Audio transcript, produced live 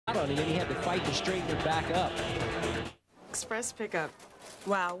on him, and he had to fight to straighten her back up. Express pickup.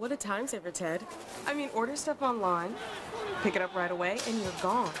 Wow, what a time saver, Ted. I mean, order stuff online, pick it up right away, and you're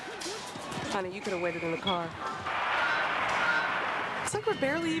gone. Honey, you could have waited in the car. It's like we're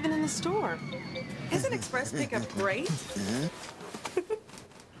barely even in the store. Isn't Express pickup great?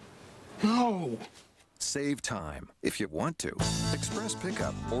 No. Save time if you want to. Express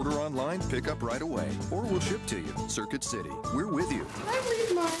Pickup. Order online, pick up right away. Or we'll ship to you. Circuit City. We're with you. Did I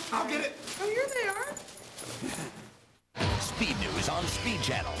leave mine? I'll get it. Oh, here they are. Speed News on Speed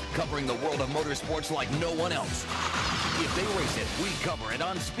Channel, covering the world of motorsports like no one else. If they race it, we cover it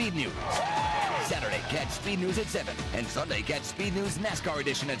on Speed News. Saturday, catch Speed News at 7, and Sunday, catch Speed News NASCAR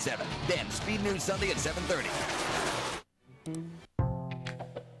edition at 7. Then Speed News Sunday at 7:30.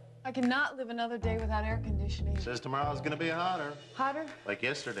 I cannot live another day without air conditioning. Says tomorrow's gonna be hotter. Hotter? Like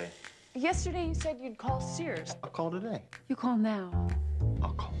yesterday. Yesterday you said you'd call Sears. I'll call today. You call now.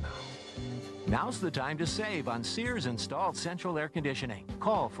 I'll call now. Now's the time to save on Sears installed central air conditioning.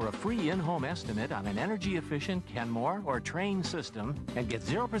 Call for a free in-home estimate on an energy-efficient Kenmore or Train system and get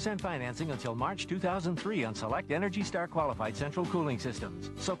 0% financing until March 2003 on select Energy Star qualified central cooling systems.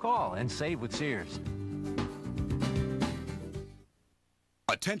 So call and save with Sears.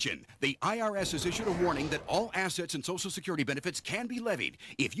 Attention! The IRS has issued a warning that all assets and Social Security benefits can be levied.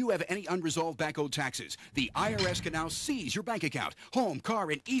 If you have any unresolved back-owed taxes, the IRS can now seize your bank account, home,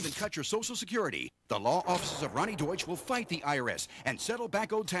 car, and even cut your Social Security. The law offices of Roni Deutch will fight the IRS and settle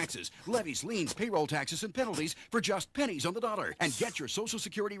back-owed taxes, levies, liens, payroll taxes, and penalties for just pennies on the dollar and get your Social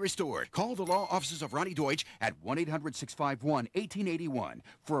Security restored. Call the law offices of Roni Deutch at 1-800-651-1881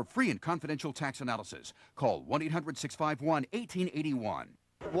 for a free and confidential tax analysis. Call 1-800-651-1881.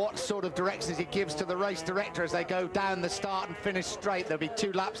 What sort of directions he gives to the race director as they go down the start and finish straight. There'll be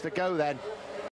 2 laps to go then.